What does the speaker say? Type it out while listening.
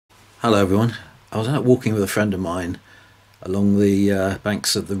Hello everyone. I was out walking with a friend of mine along the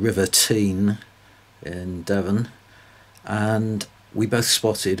banks of the River Tean in Devon, and we both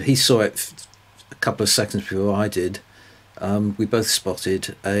spotted, he saw it a couple of seconds before I did, we both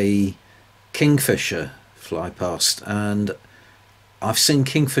spotted a kingfisher fly past. And I've seen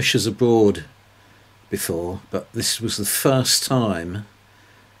kingfishers abroad before, but this was the first time,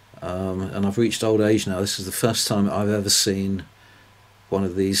 and I've reached old age now, this is the first time I've ever seen one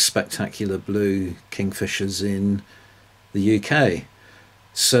of these spectacular blue kingfishers in the UK.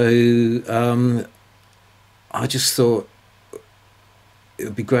 So I just thought it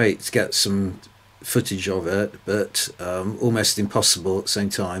would be great to get some footage of it, but almost impossible at the same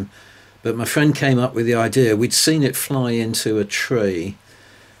time. But my friend came up with the idea. We'd seen it fly into a tree,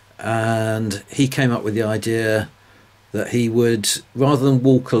 and he came up with the idea that he would, rather than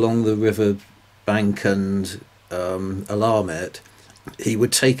walk along the river bank and alarm it, he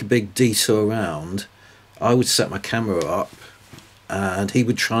would take a big detour around. I would set my camera up and he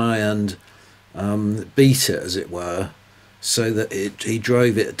would try and beat it, as it were, so that he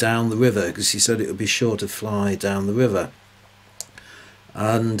drove it down the river, because he said it would be sure to fly down the river.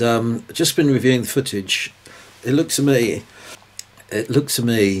 And just been reviewing the footage. It looked to me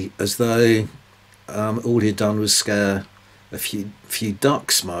as though all he'd done was scare a few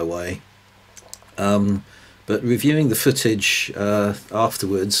ducks my way. But reviewing the footage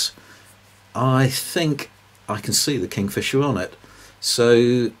afterwards, I think I can see the kingfisher on it.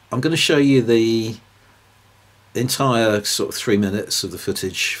 So I'm going to show you the entire sort of 3 minutes of the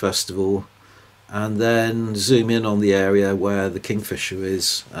footage first of all, and then zoom in on the area where the kingfisher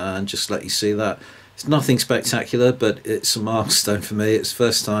is and just let you see that. It's nothing spectacular, but it's a milestone for me. It's the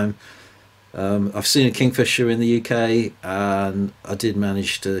first time I've seen a kingfisher in the UK, and I did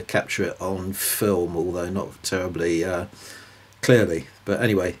manage to capture it on film, although not terribly clearly. But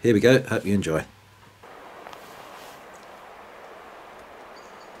anyway, here we go. Hope you enjoy.